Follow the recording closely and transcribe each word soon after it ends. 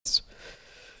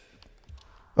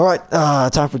Alright,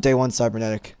 time for day 1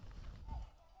 Cybernetic.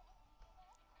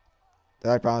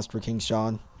 That I promised for King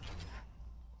Sean.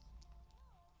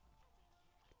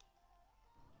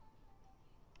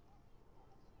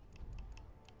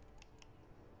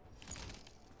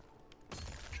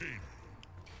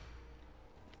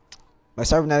 My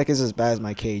Cybernetic is as bad as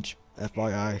my cage,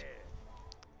 FYI.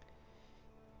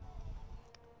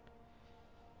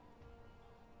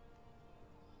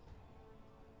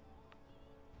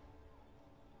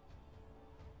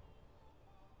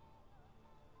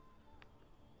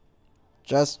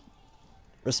 Just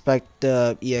respect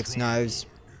the EX knives,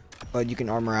 but you can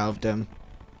armor out of them.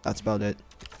 That's about it.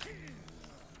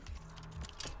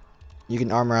 You can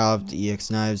armor out of the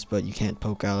EX knives, but you can't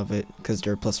poke out of it because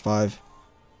they're +5.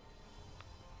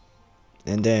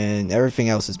 And then everything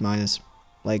else is minus.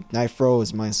 Like knife throw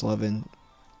is -11.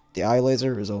 The eye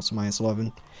laser is also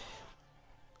 -11.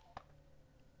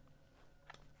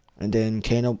 And then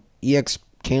EX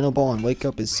cannonball and wake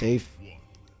up is safe.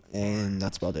 And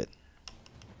that's about it.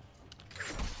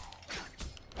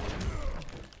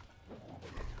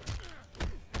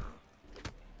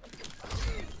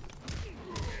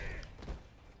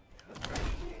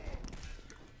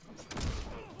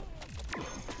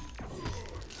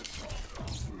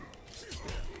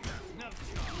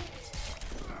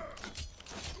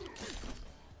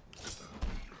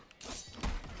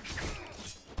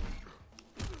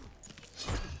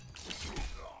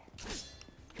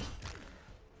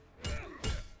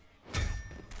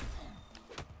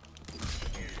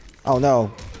 Oh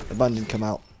no, the button didn't come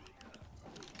out.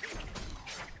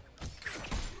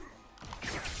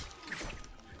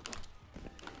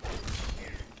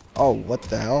 Oh, what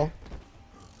the hell?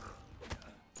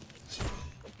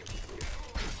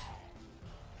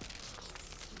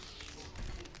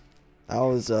 That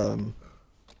was a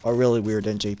really weird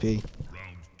NJP.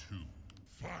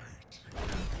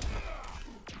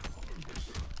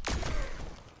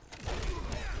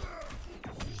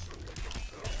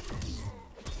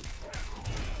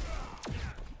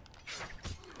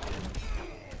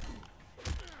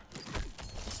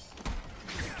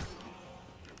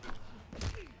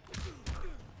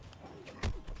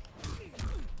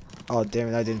 Oh damn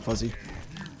it, I didn't fuzzy.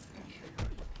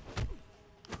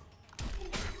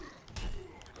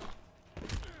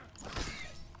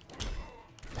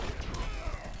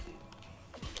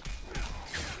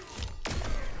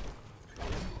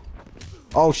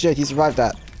 Oh shit, he survived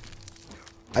that.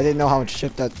 I didn't know how much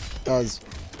shit that does.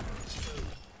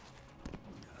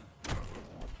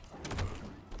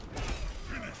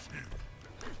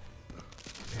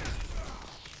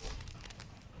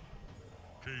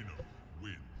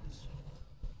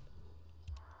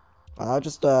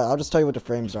 I'll just tell you what the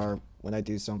frames are when I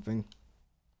do something.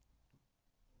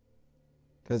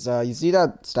 Cause you see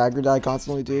that stagger that I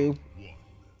constantly do?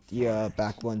 The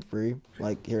back one free.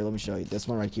 Like here, let me show you. This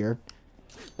one right here.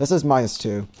 This is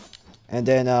 -2. And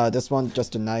then this one,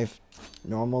 just a knife,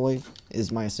 normally,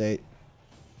 is -8.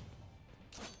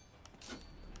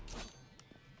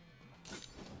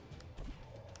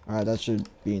 Alright, that should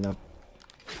be enough.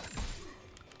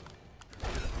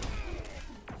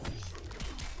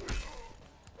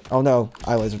 Oh no,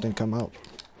 eye laser didn't come out.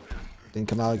 Didn't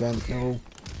come out again, no.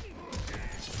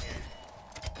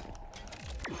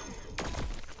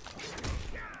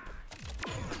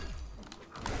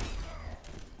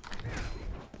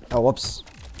 Oh, whoops.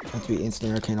 Have to be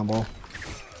instant air cannonball.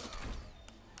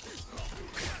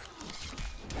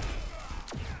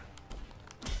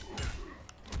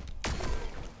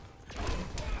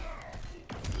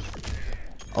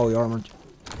 Oh, he armored.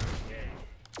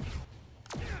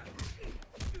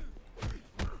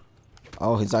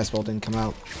 Oh, his ice ball didn't come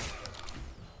out.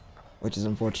 Which is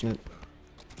unfortunate.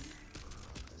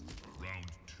 Round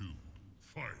 2,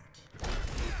 fight.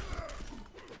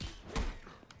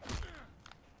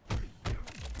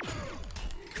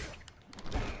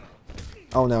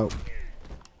 Oh no.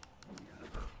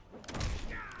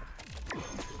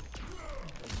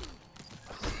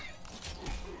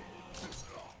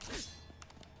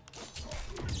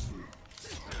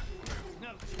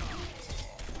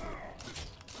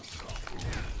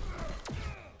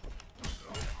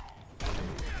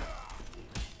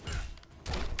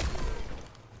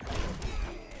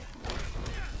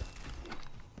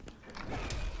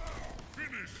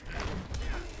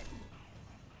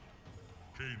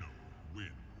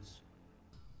 Wins.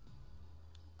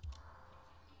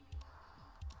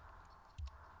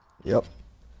 Yep.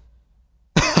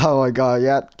 Oh my god,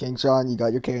 yeah, King Sean, you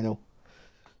got your Kano.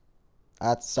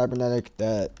 That's Cybernetic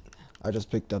that I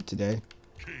just picked up today.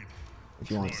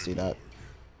 If you want to see that.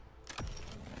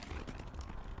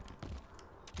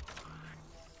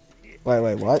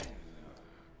 Wait, what?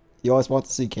 You always want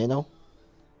to see Kano?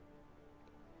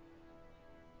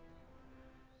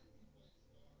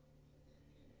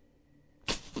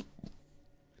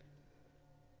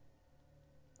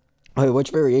 Wait,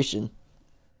 which variation?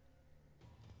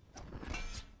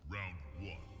 Round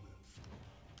one.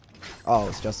 Oh,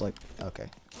 it's just like, okay.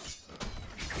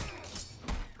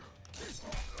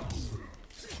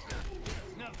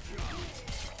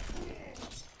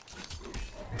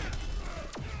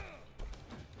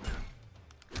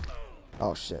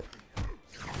 Oh shit.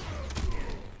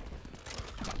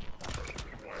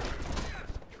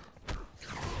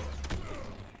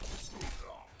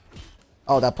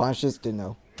 Oh, that punishes? Didn't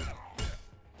know.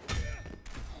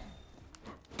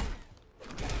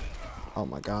 Oh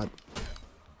my god.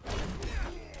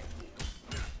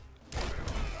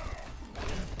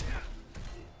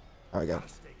 There we go.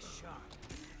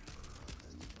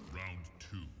 Round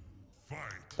two. Fight.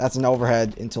 That's an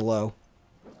overhead into low.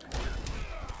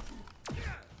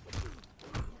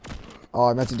 Oh,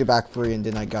 I meant to do back free and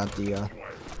then I got the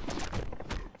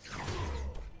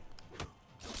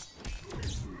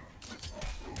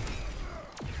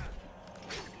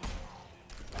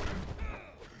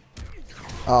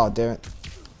Oh, damn it.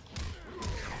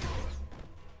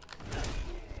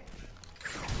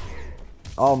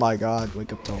 Oh my god,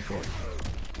 wake up teleport.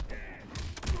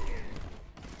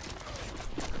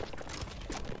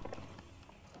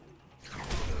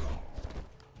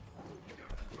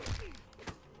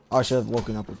 Oh, I should have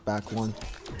woken up with back one.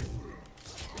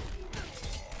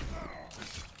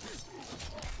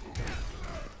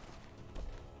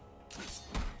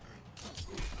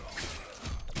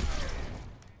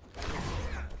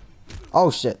 Oh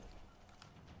shit.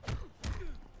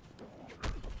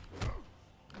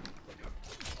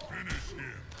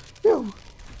 Phew.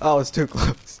 Oh, it's too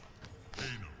close.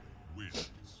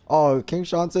 Oh, King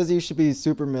Sean says he should be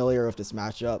super familiar with this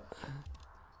matchup.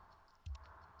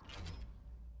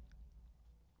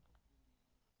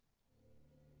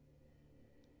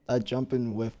 That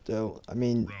jumping whiff though. I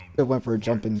mean, it went for a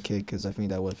jumping kick because I think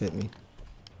that would have hit me.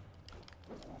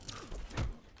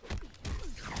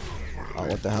 Oh,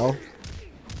 what the hell?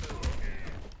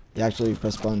 He actually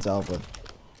pressed buttons alpha.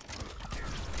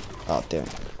 Oh, damn.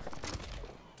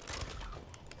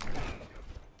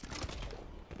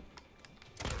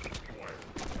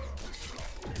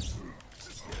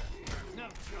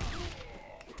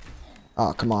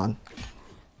 Oh, come on.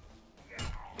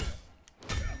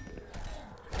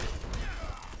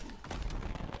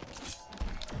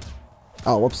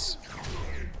 Oh, whoops.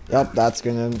 Yep, that's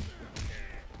gonna...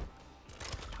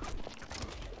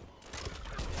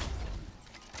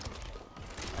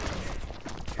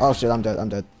 Oh shit, I'm dead, I'm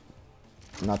dead.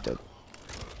 I'm not dead.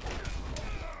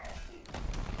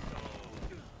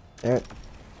 There.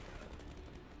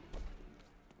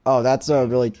 Oh, that's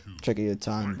really tricky to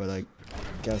time, but I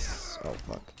guess... Oh,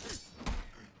 fuck.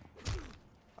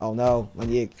 Oh no, when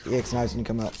the EX knives didn't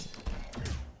come out.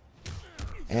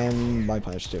 And my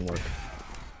punish didn't work.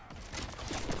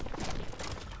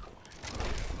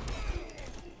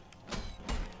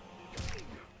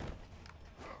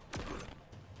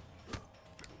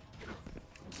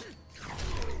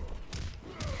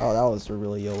 Oh, that was a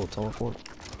really yellow teleport.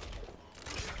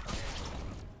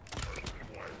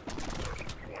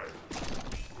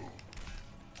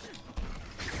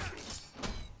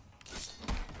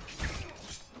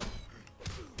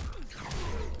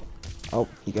 Oh,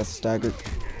 he gets staggered.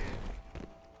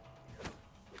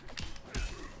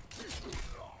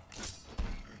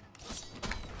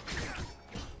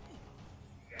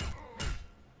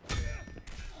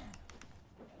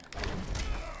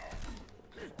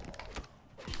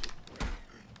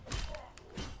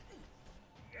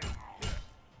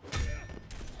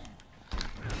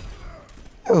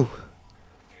 Oh,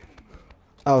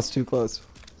 that was too close.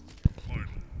 Final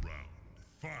round.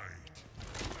 Fight.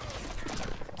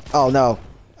 Oh no,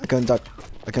 I couldn't duck.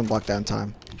 I couldn't block that in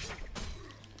time.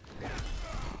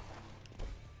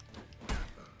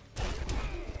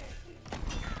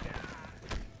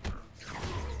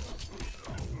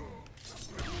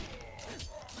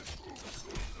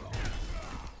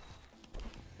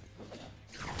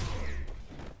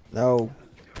 No.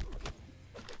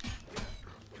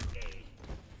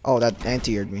 Oh, that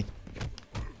anti-aired me.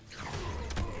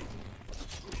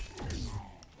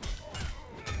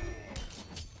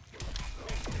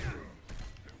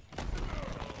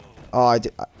 Oh, I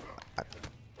did.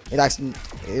 It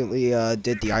accidentally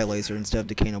did the eye laser instead of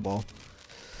the Kano ball.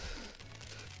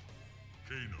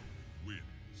 Kano wins.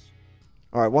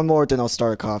 All right, one more, then I'll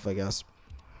start a cough, I guess.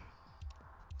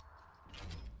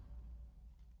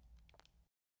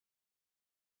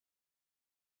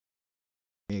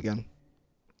 Me again.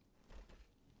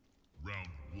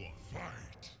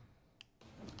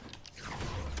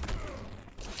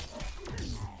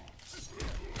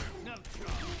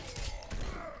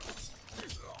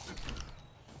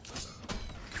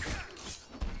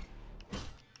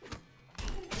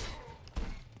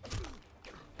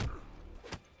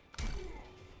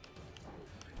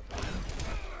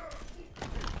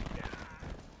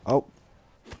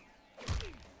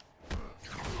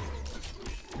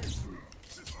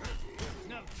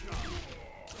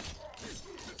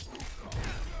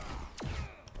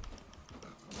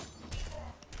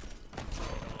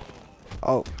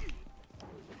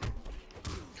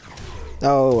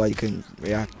 No, I couldn't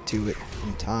react to it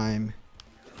in time.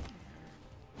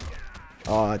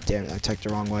 Oh, damn it, I attacked the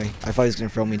wrong way. I thought he was gonna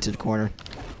throw me into the corner.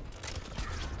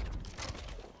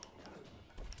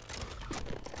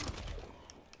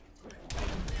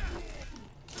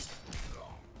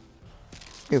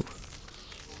 Ew.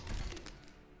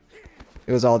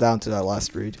 It was all down to that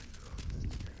last read.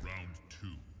 Round 2.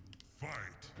 Fight.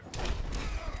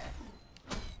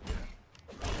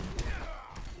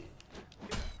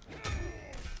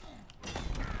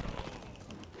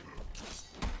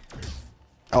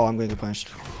 Oh, I'm gonna get punished.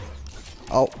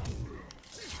 Oh.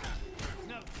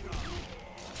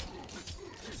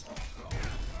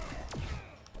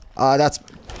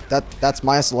 That's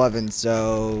minus 11,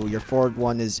 so your forward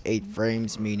one is 8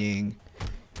 frames, meaning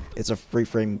it's a free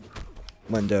frame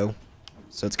window.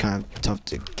 So it's kind of tough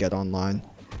to get online.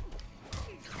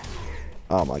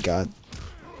 Oh my god.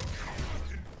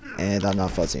 And I'm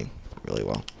not fuzzing really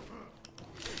well.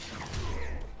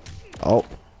 Oh.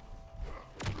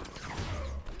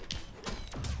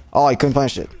 Oh, I couldn't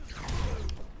punish it.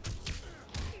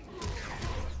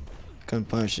 Couldn't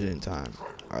punish it in time.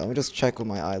 Alright, let me just check with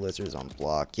my eye lizards on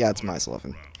block. Yeah, it's minus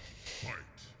 11. Fight.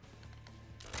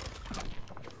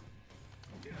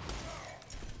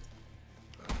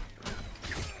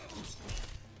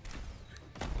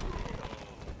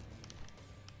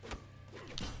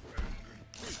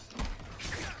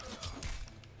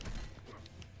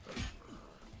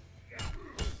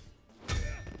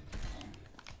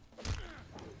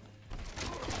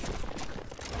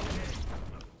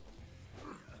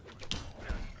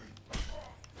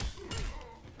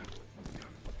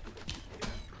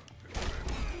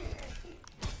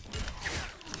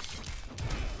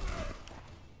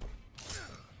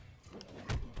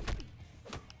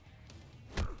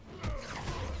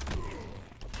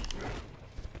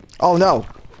 Oh no!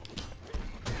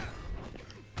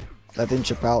 That didn't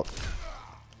chip out.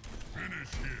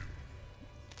 Finish him.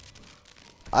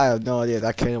 I have no idea.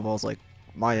 That cannonball's like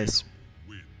minus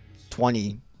Wins.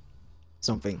 20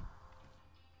 something.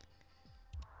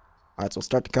 Alright, so we'll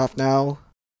start the cuff now.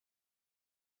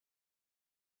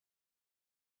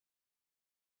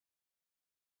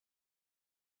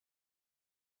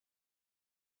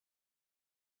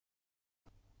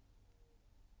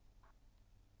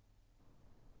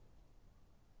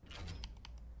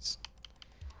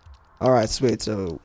 Alright, sweet. So